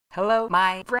Hello,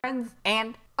 my friends,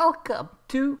 and welcome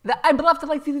to the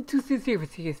IBALOFTLLAI Season 2 series.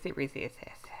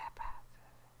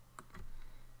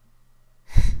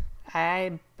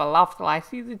 IBALOFTLLAI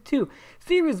Season 2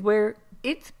 series where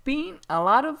it's been a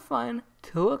lot of fun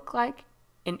to look like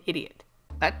an idiot.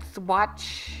 Let's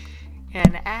watch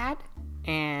an ad,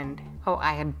 and oh,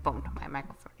 I had bumped my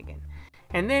microphone again.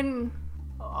 And then,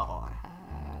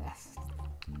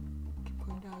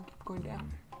 keep going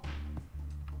down.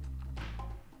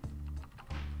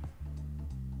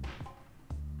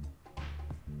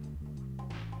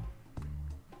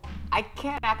 I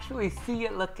can't actually see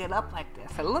it looking up like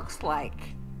this. It looks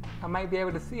like I might be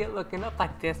able to see it looking up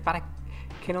like this, but I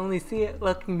can only see it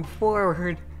looking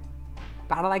forward.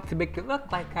 But I like to make it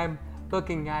look like I'm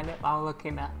looking at it while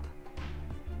looking up.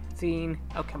 Seeing,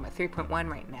 okay, I'm at 3.1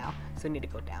 right now, so I need to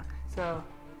go down. So,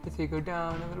 let's see, go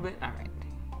down a little bit. Alright.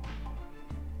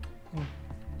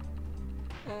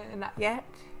 Not yet?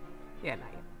 Yeah,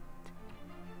 not yet.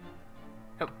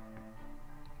 Oh.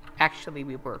 Actually,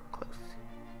 we were close.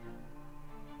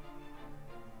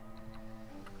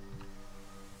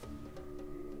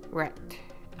 We're at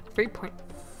 3.5.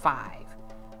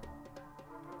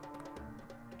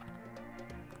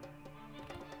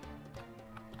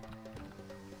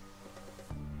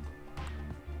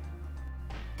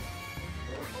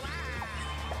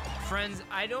 Friends,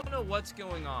 I don't know what's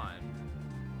going on,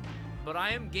 but I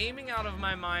am gaming out of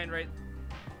my mind right.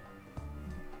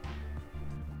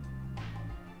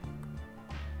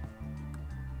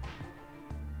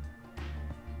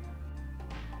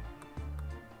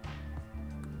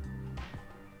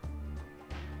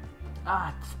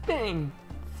 It's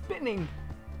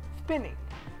spinning.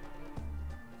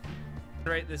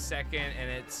 Right this second, and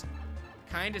it's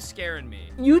kind of scaring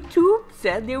me. YouTube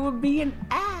said there would be an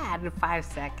ad in 5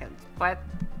 seconds, but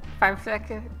 5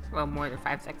 seconds? Well, more than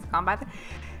 5 seconds gone by.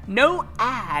 No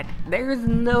ad. There's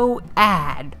no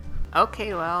ad.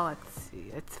 Okay, well, let's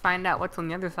see. Let's find out what's on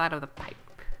the other side of the pipe.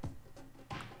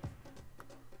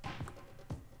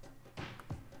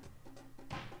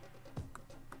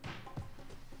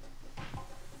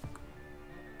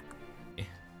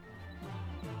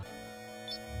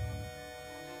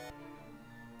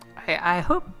 I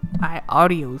hope my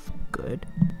audio's good.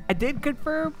 I did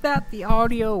confirm that the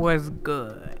audio was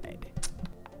good. Let's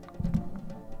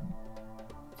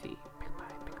see,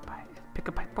 pick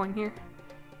a pipe on here.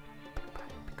 Pick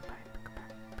a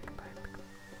pipe.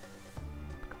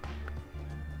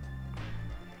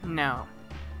 No.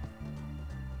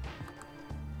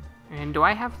 And do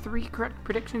I have 3 correct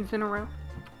predictions in a row?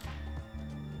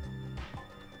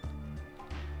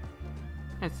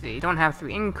 Let's see, don't have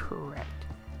 3 incorrect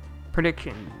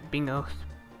prediction bingos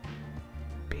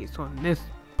based on this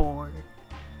board.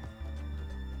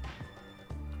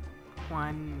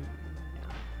 1.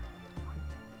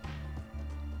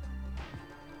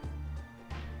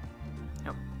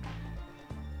 Nope.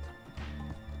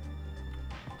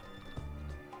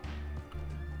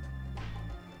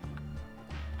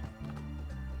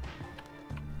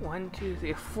 One, 2,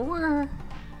 3, 4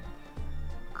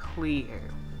 clear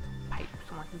pipes.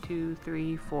 1, 2,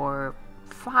 3, 4,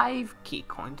 5 key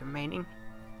coins remaining.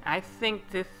 I think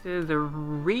this is a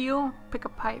real pick a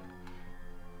pipe.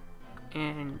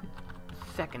 And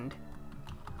second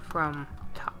from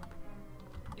top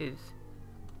is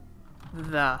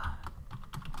the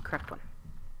correct one.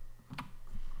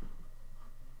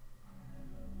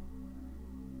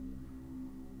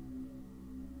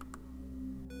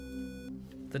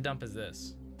 The dump is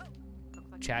this.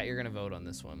 Chat, you're gonna vote on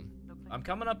this one. I'm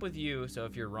coming up with you, so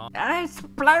if you're wrong. Let's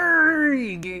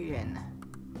play again.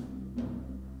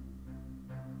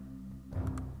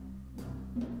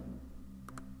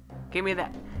 Give me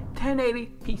that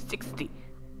 1080p60.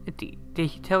 D. Did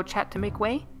he tell chat to make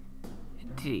way?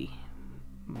 D.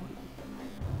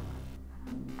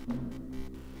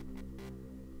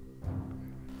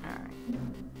 Alright.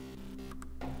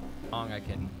 Wrong, I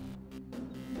can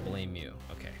blame you.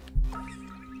 Okay.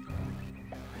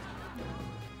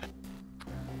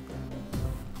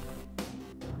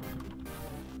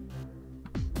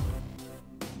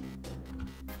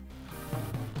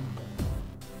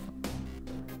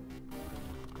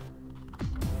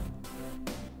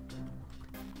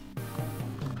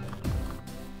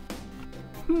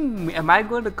 Am I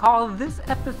going to call this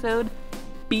episode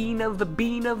Bean of the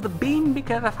Bean of the Bean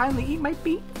because I finally eat my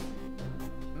bean?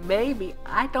 Maybe.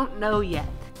 I don't know yet.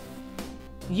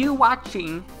 You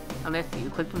watching, unless you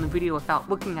clicked on the video without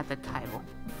looking at the title,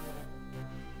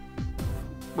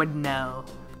 would know.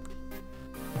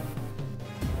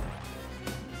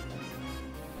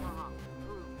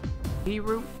 B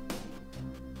room?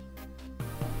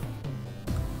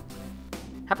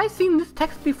 Have I seen this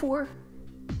text before?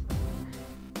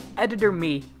 Editor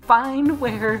me, find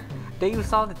where they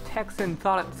saw the text and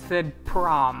thought it said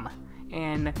prom,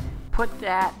 and put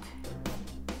that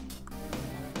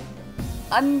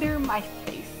under my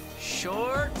face.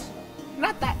 Short?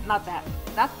 Not that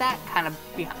kind of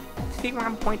behind. See where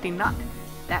I'm pointing? Not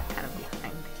that kind of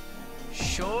behind.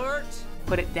 Short?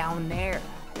 Put it down there.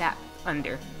 That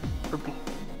under.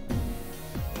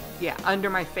 Yeah, under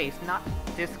my face. Not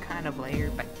this kind of layer,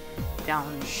 but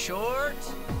down. Short?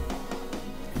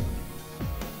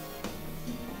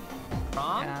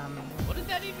 Prom? What did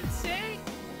that even say?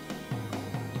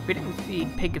 We didn't see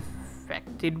pig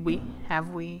effect, did we?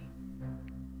 Have we?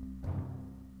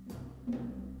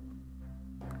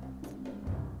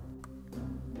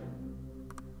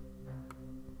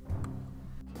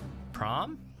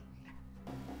 Prom?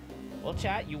 Well,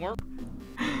 chat, you weren't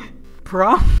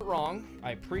Prom? wrong.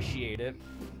 I appreciate it.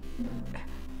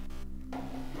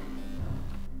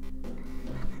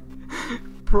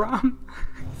 Prom?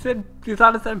 You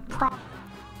thought it said prom.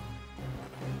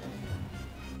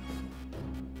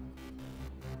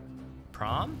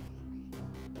 Prom?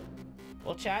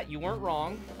 Well, chat, you weren't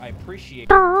wrong. I appreciate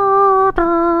it.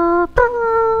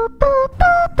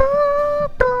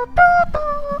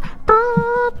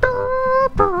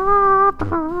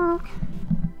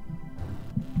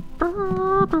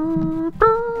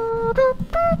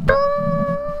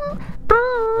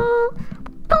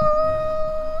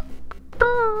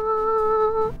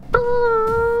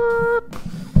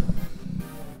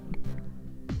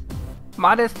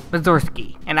 Modest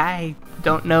Mazurski, and I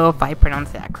don't know if I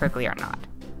pronounced that correctly or not.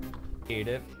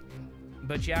 It,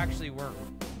 but you actually weren't.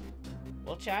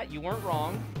 Well, chat, you weren't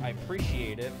wrong. I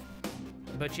appreciate it,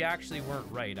 but you actually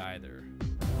weren't right either.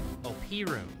 Oh, P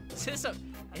room. Is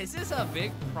this a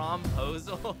big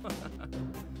promposal?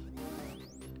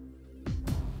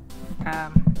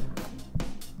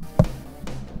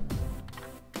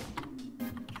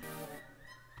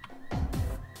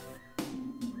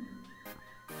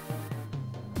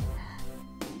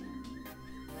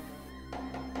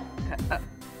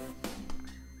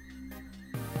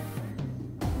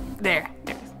 There.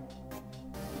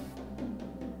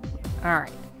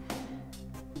 Alright.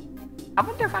 I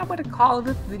wonder if I would have called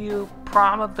this video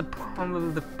prom of the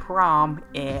prom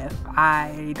if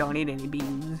I don't eat any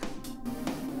beans.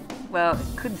 Well, it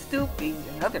could still be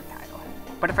another title.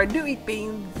 But if I do eat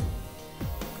beans,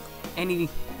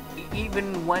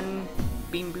 even one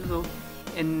bean boozle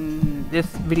in this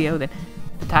video, then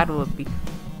the title would be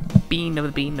Bean of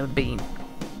the Bean of the Bean.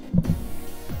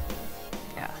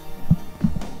 Yeah.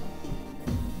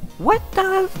 What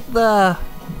does the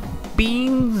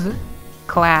beans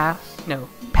class, no,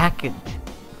 package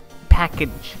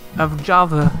of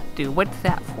Java do? What's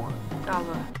that for?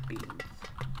 Java beans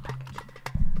package.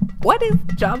 What is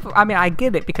Java? I mean, I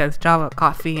get it because Java,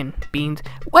 coffee, and beans.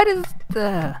 What is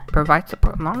the provide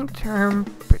support long-term?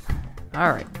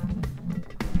 Alright.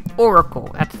 Oracle,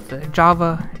 that's the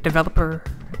Java developer,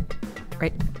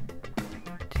 right?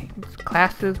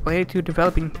 Classes related to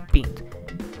developing beans.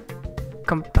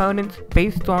 Components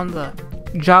based on the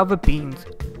Java beans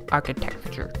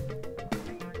architecture.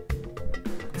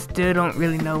 Still don't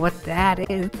really know what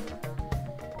that is.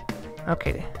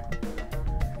 Okay.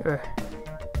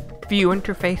 Few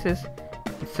interfaces,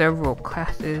 and several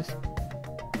classes,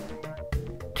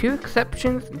 2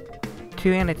 exceptions,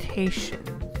 2 annotations.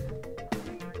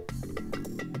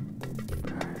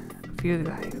 Few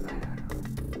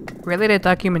related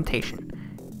documentation.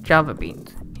 Java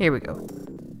beans. Here we go.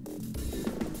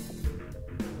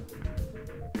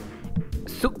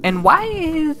 So, and why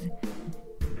is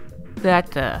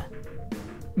that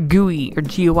GUI or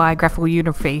GUI graphical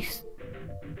interface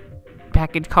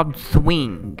package called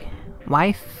Swing?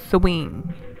 Why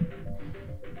Swing?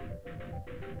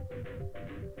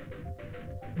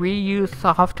 Reuse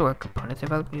software components.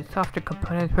 Develop new software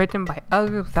components written by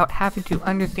others without having to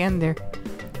understand their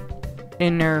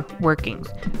inner workings.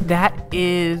 That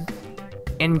is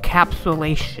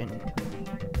encapsulation.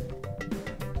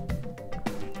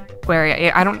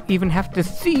 Where I don't even have to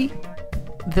see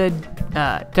the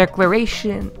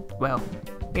declaration. Well,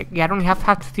 I don't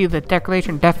have to see the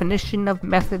declaration definition of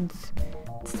methods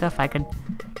stuff. I could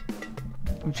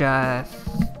just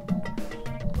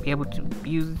be able to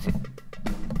use it.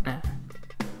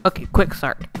 Okay, quick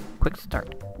start.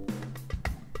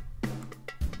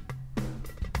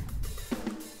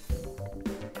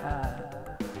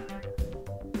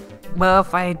 Well,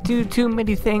 if I do too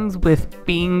many things with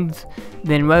beans,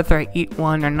 then whether I eat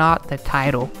one or not, the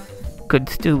title could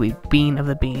still be Bean of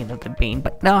the Bean of the Bean.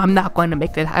 But no, I'm not going to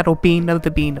make the title Bean of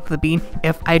the Bean of the Bean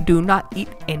if I do not eat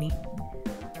any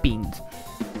beans.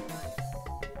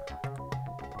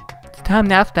 time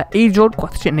to ask the age-old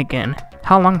question again.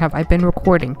 How long have I been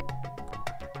recording?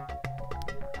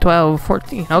 12,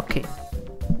 14, okay.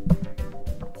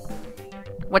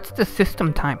 What's the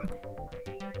system time?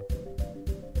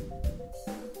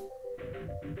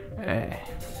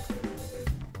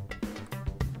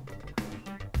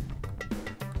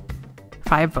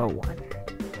 5:01.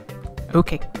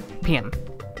 Okay, PM.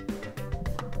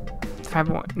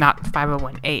 5:01, not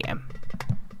 5:01 AM.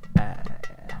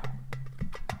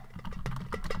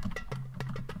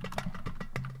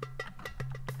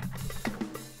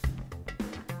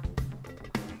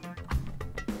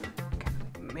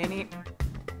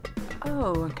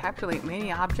 Encapsulate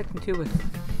many objects into a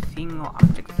single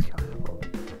object scalable.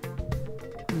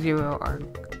 Zero arg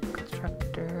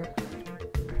constructor.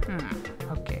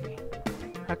 Okay.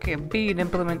 Okay, B, it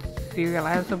implements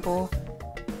serializable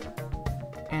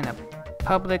and a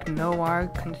public no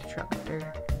arg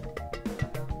constructor.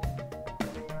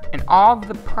 And all of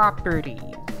the properties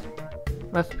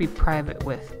must be private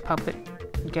with public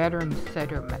getter and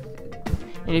setter methods.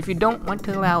 And if you don't want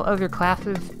to allow other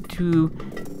classes to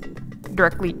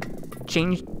directly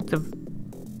change the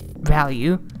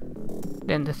value,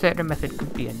 then the setter method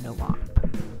could be a no-op.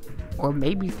 Or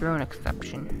maybe throw an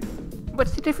exception.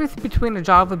 What's the difference between a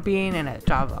Java bean and a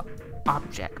Java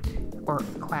object or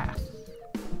class?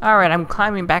 Alright, I'm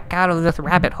climbing back out of this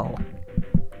rabbit hole.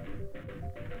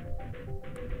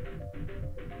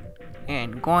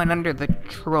 And going under the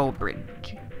troll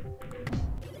bridge.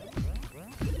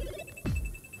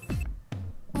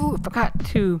 Ooh, I forgot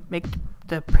to make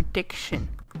the prediction.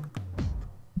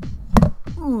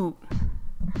 Ooh.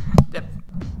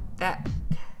 That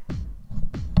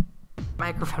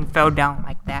microphone fell down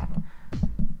like that.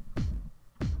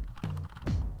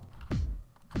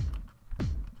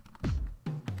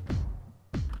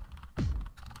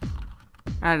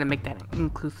 I had to make that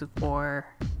inclusive for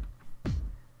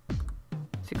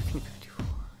 1654.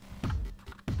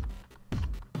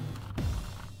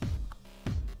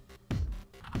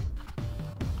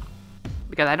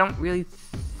 Because I don't really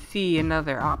see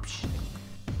another option.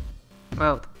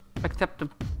 Well, except the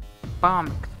bomb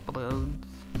explodes.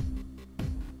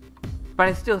 But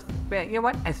I still, you know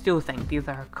what? I still think these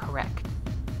are correct.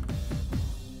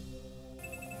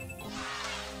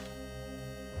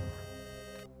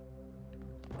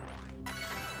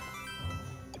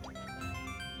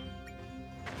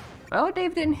 Well,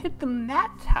 Dave didn't hit them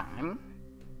that time.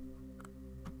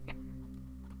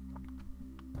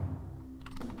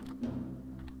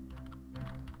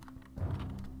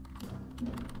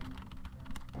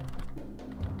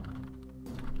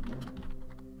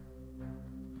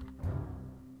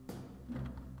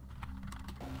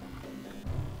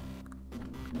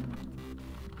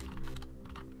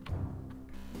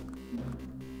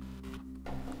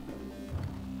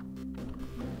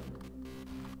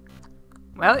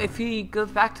 Well, if he goes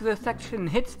back to the section and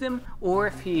hits them, or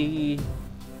if he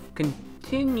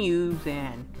continues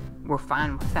and we're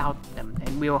fine without them,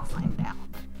 then we will find out.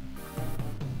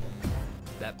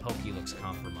 That Pokey looks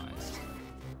compromised.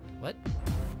 What?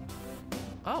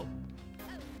 Oh.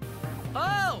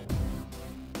 Oh!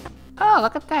 Oh,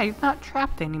 look at that. He's not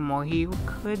trapped anymore. He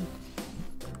could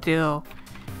still...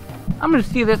 I'm gonna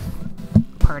see this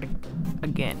part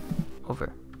again.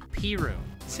 Over. P room.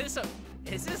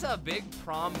 Is this a big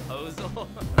promposal?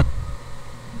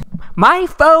 My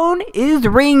phone is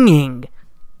ringing.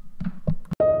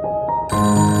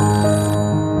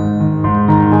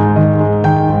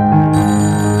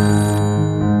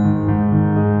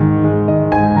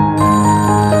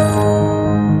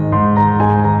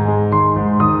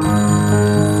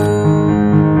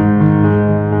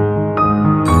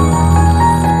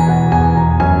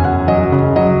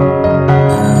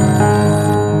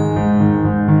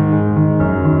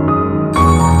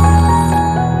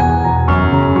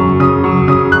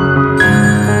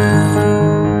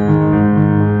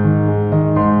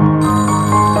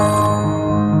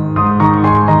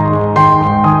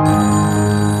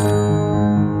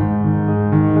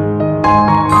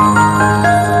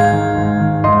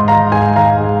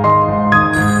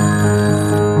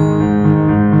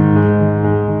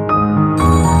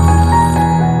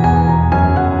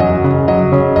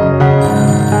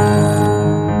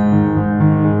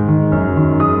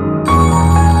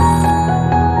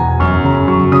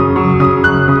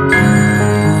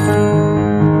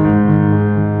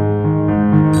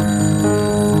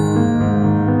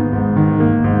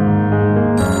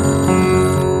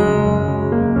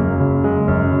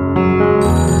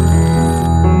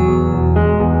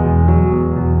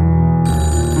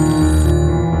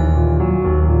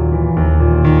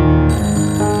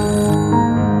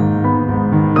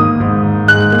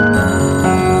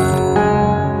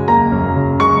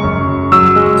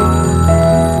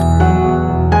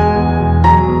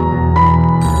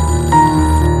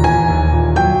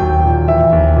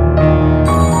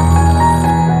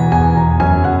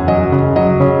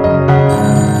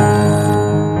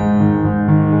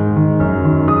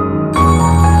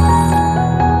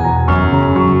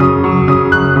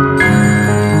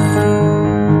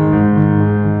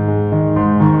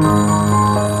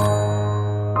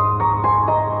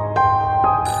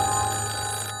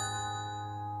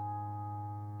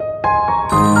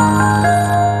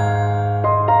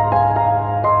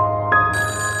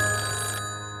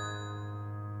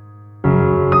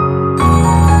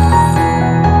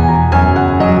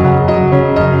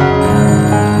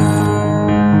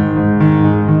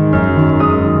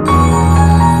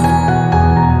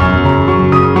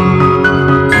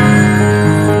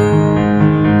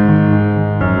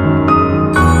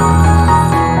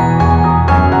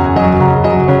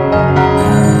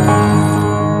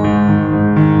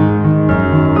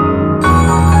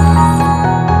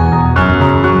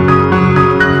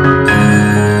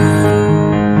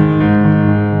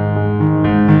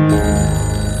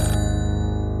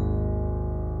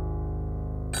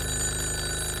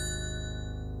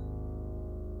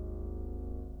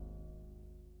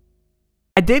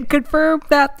 I did confirm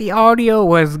that the audio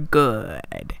was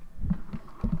good.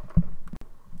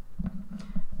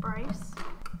 Bryce?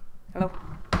 Hello?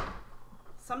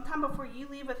 Sometime before you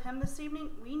leave with him this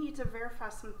evening, we need to verify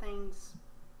some things.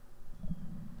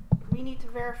 We need to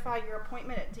verify your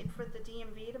appointment for the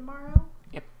DMV tomorrow.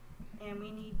 Yep. And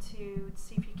we need to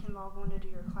see if you can log on to do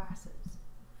your classes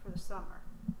for the summer.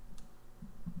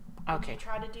 Okay. Did you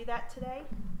try to do that today?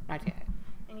 Not yet.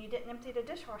 And you didn't empty the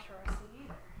dishwasher, I see,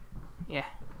 either. Yeah.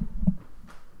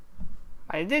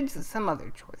 I did some other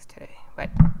chores today, but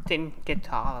didn't get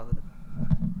to all of them.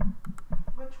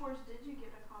 What chores did you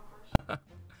get accomplished?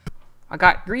 I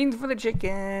got greens for the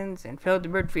chickens and filled the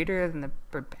bird feeders and the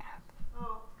bird bath.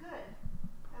 Oh, good.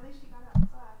 At least you got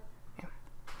outside. Yeah.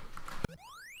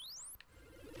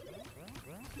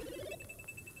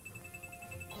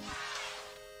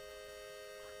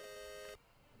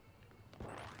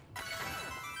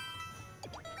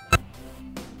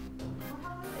 Well,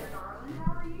 hello there, darling.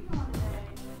 How are you doing today?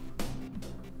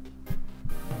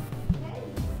 Hey.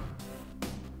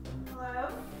 Hello?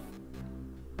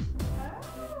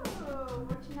 Oh,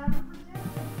 what you having for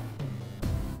dinner?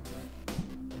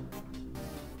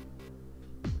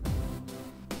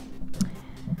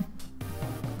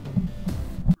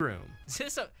 Room.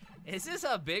 Is this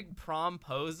a big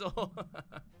promposal?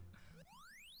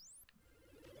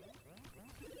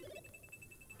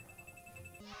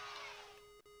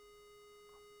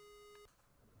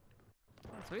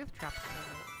 So we have trapped.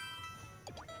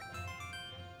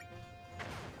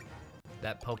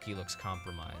 That pokey looks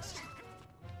compromised.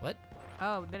 What?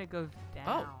 Oh, then it goes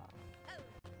down.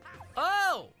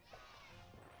 Oh!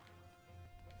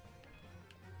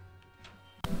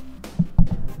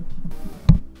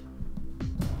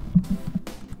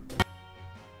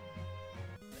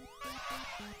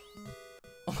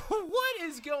 What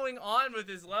is going on with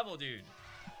this level, dude?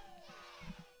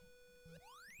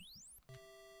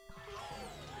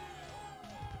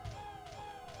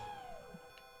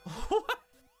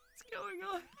 What's going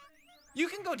on? You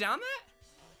can go down that?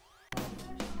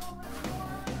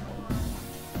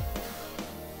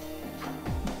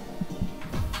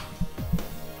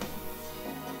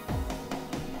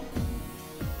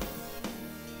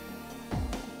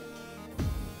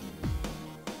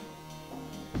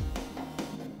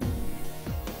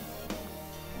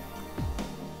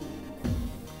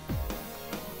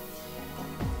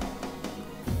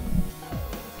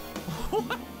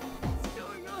 What's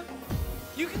going on?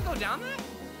 You can go down that?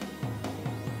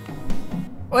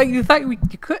 Well, you thought you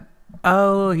could.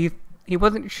 Oh, he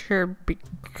wasn't sure.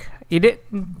 He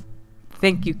didn't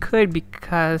think you could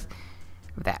because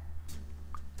of that.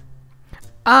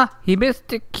 Ah, he missed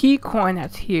the key coin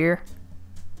that's here.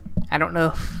 I don't know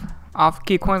if all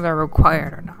key coins are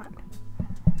required or not.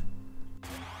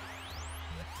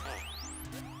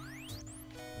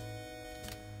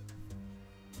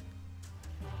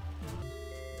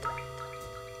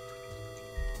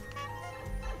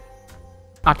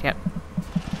 Not yet.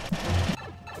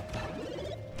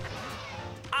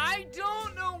 I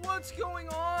don't know what's going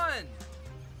on.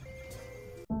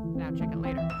 Now check it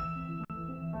later.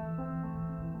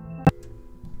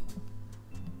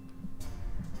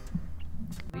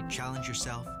 Challenge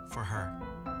yourself for her.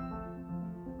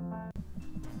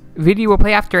 Video will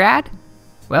play after ad?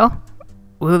 Well,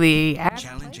 will the ad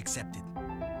Challenge accepted.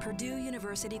 Purdue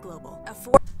University Global,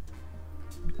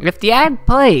 if the ad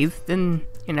plays, then,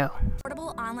 you know.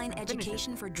 affordable online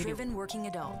education for driven working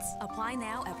adults. Apply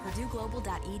now at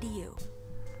purdueglobal.edu.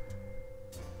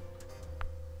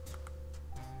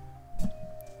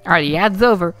 Alright, the ad's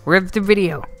over. Where's the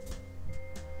video?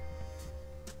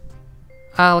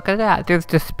 Oh, look at that. There's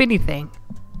the spinny thing.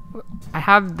 I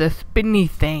have the spinny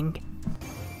thing.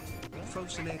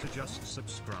 Frosinator just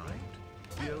subscribed.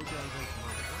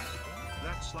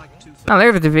 That's like 2 Oh,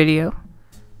 there's the video.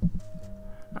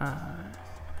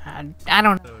 I don't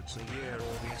know. thirds a year or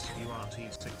the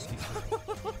SURT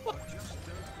 64.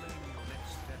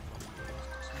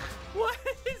 What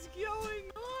is going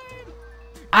on?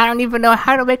 I don't even know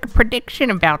how to make a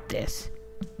prediction about this.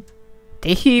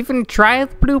 Did he even try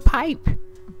the blue pipe?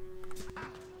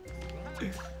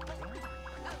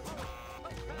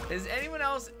 Is anyone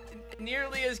else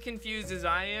nearly as confused as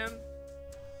I am?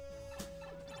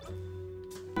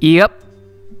 Yep.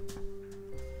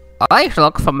 This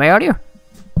looks familiar.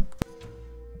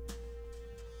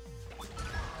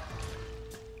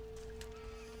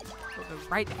 The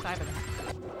right side of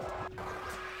that.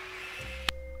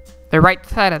 The right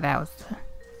side of that was the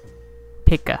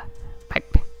pick a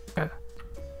pipe.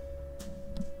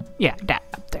 Yeah, that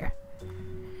up there.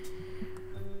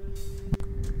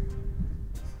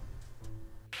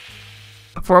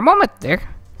 For a moment there,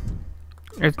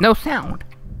 There's no sound.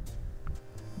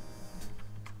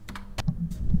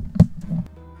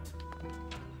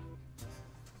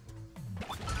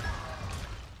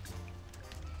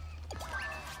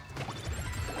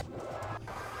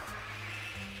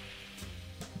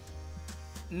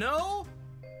 No?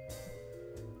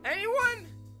 Anyone?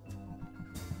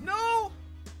 No?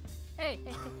 Hey.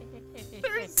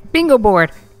 Bingo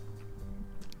board.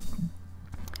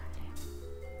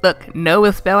 Look, no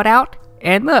is spelled out,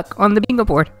 and look on the bingo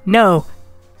board. No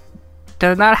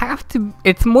does not have to.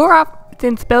 It's more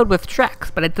often spelled with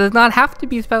tracks, but it does not have to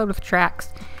be spelled with tracks.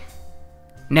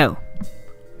 No.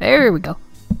 There we go.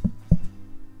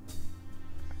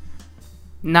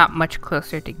 Not much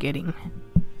closer to getting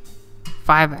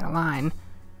 5 out of line.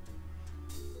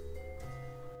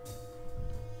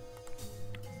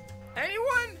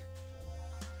 Anyone?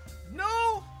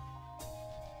 No?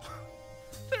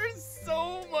 There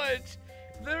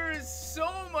is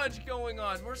so much going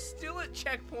on. We're still at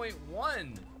checkpoint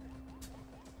 1.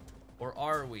 Or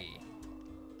are we?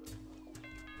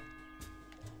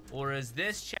 Or is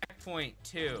this checkpoint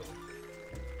 2?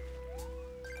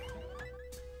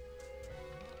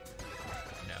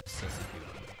 No, still CP1.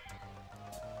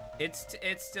 It's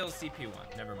still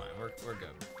CP1. Never mind. We're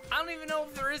good. I don't even know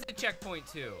if there is a checkpoint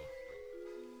 2.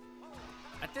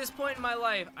 At this point in my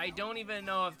life, I don't even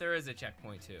know if there is a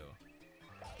checkpoint 2.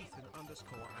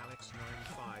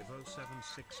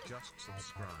 Ethan_Alex95076 just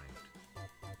subscribed.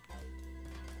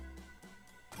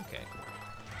 Okay.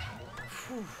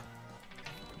 Whew.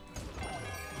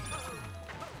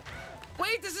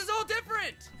 Wait, this is all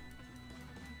different!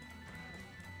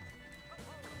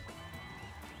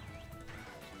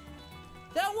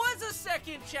 That was a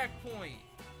second checkpoint!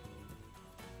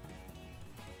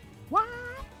 What?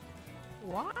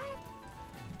 What?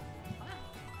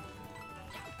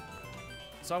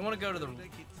 So I want to go to the...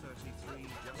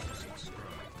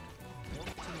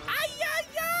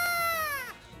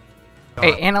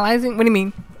 Hey, analyzing? What do you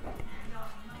mean?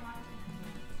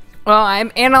 Well,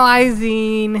 I'm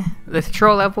analyzing the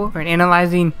tutorial level and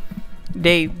analyzing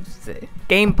Dave's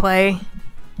gameplay.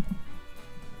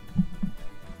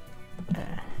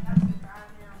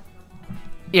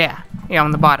 Yeah,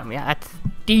 on the bottom. Yeah, that's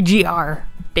DGR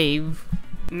Dave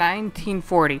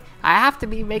 1940. I have to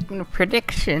be making a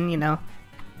prediction, you know.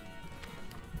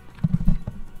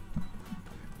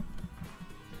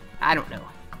 I don't know.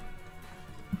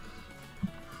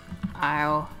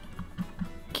 I'll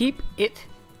keep it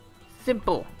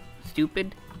simple,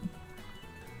 stupid.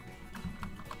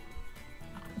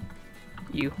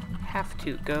 You have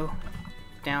to go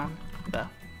down the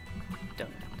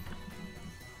donuts.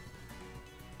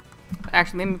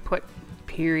 Actually, let me put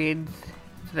periods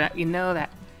so that you know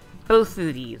that both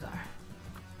of these are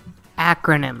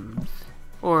acronyms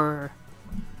or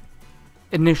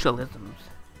initialisms.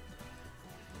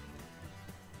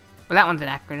 Well, that one's an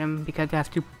acronym because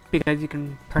you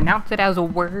can pronounce it as a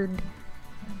word.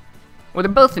 Well, they're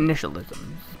both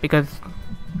initialisms because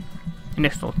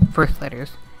initials, first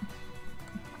letters.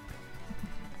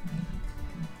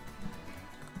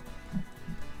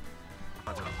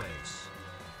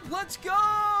 Let's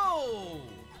go!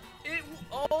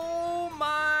 Oh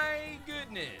my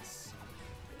goodness.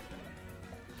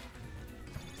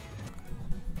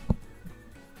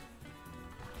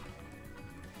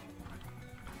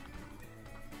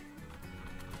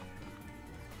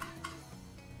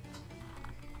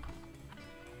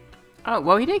 Oh,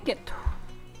 well, he did get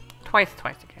twice,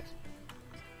 I guess.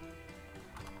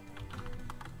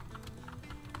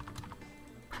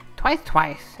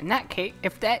 Twice. In that case,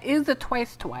 if that is a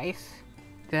twice,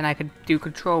 then I could do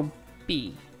Control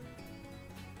B.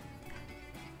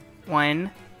 1,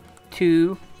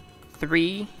 2,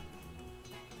 3,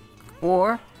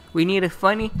 4. We need a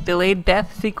funny delayed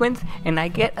death sequence, and I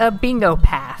get a bingo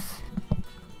pass.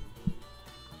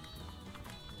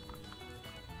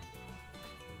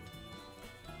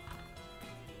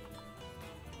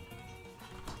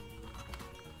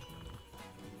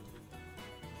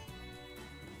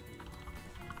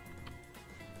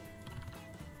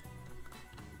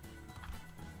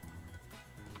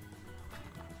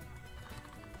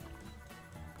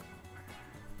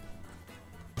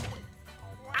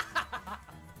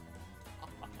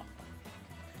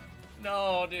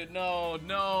 No, dude, no.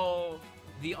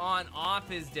 The on-off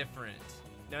is different.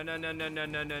 No.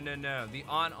 The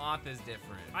on-off is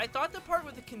different. I thought the part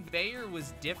with the conveyor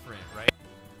was different, right?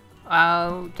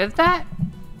 Does that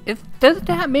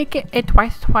make it a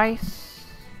twice?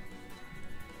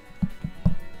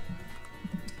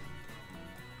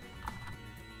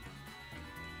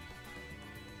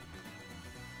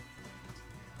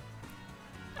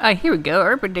 Here we go.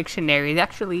 Urban Dictionary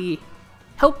actually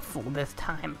helpful this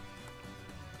time.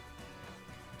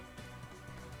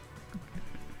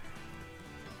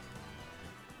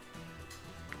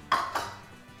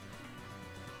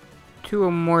 Two or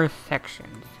more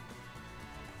sections.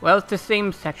 Well, it's the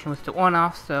same section with the one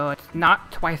off, so it's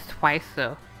not twice,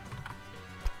 so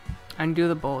undo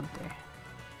the bold there.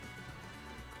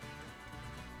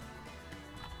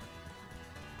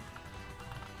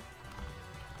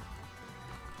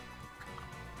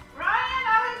 Ryan,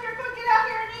 I like your cookie. Get out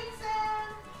here and eat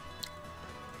some.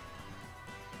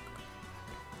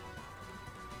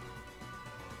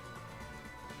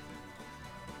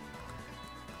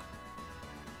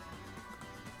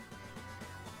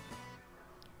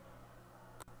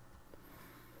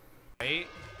 Right?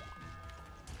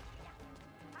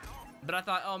 But I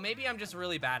thought, oh, maybe I'm just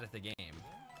really bad at the game.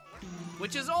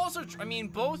 Which is also, I mean,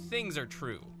 both things are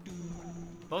true.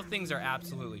 Both things are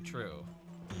absolutely true.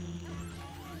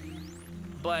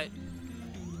 But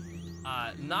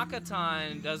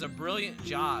Nakatan does a brilliant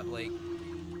job, like,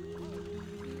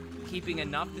 keeping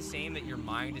enough the same that your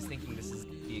mind is thinking this is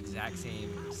the exact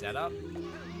same setup,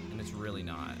 and it's really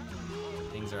not.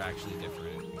 Things are actually different.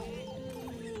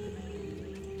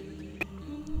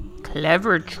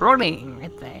 Clever trolling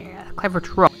right there. Clever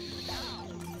troll.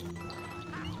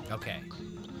 Okay.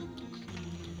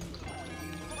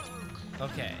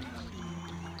 Okay.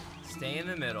 Stay in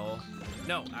the middle.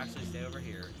 No, actually stay over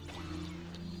here.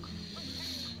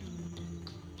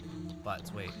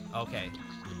 Butts, wait. Okay.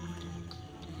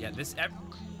 Yeah, this...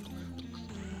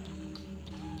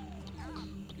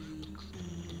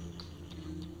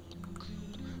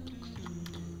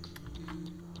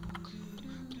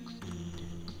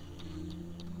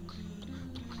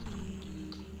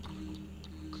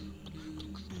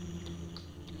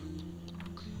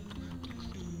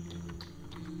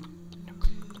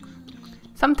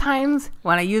 Sometimes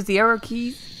when I use the arrow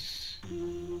keys,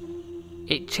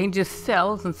 it changes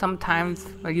cells, and sometimes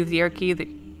when I use the arrow key, it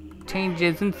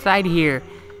changes inside here.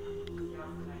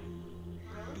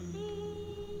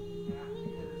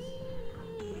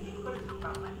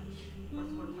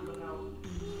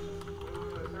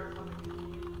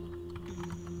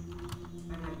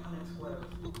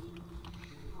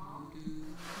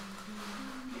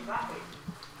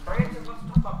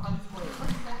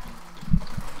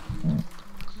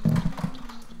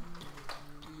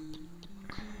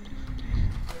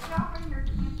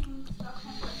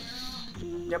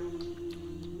 Yep.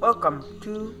 Welcome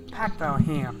to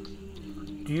Pacvalham.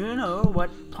 Do you know what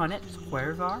Punnett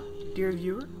squares are, dear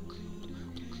viewer?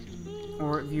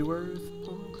 Or viewers?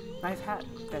 Oh, nice hat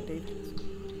that Dave has.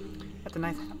 That's a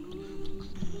nice hat.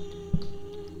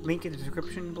 Link in the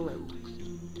description below.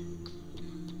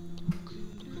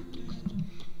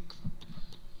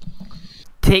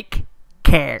 Take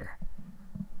care.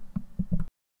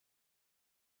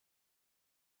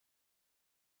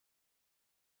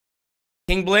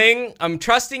 King Bling, I'm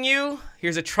trusting you.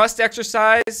 Here's a trust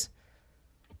exercise.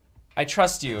 I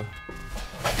trust you.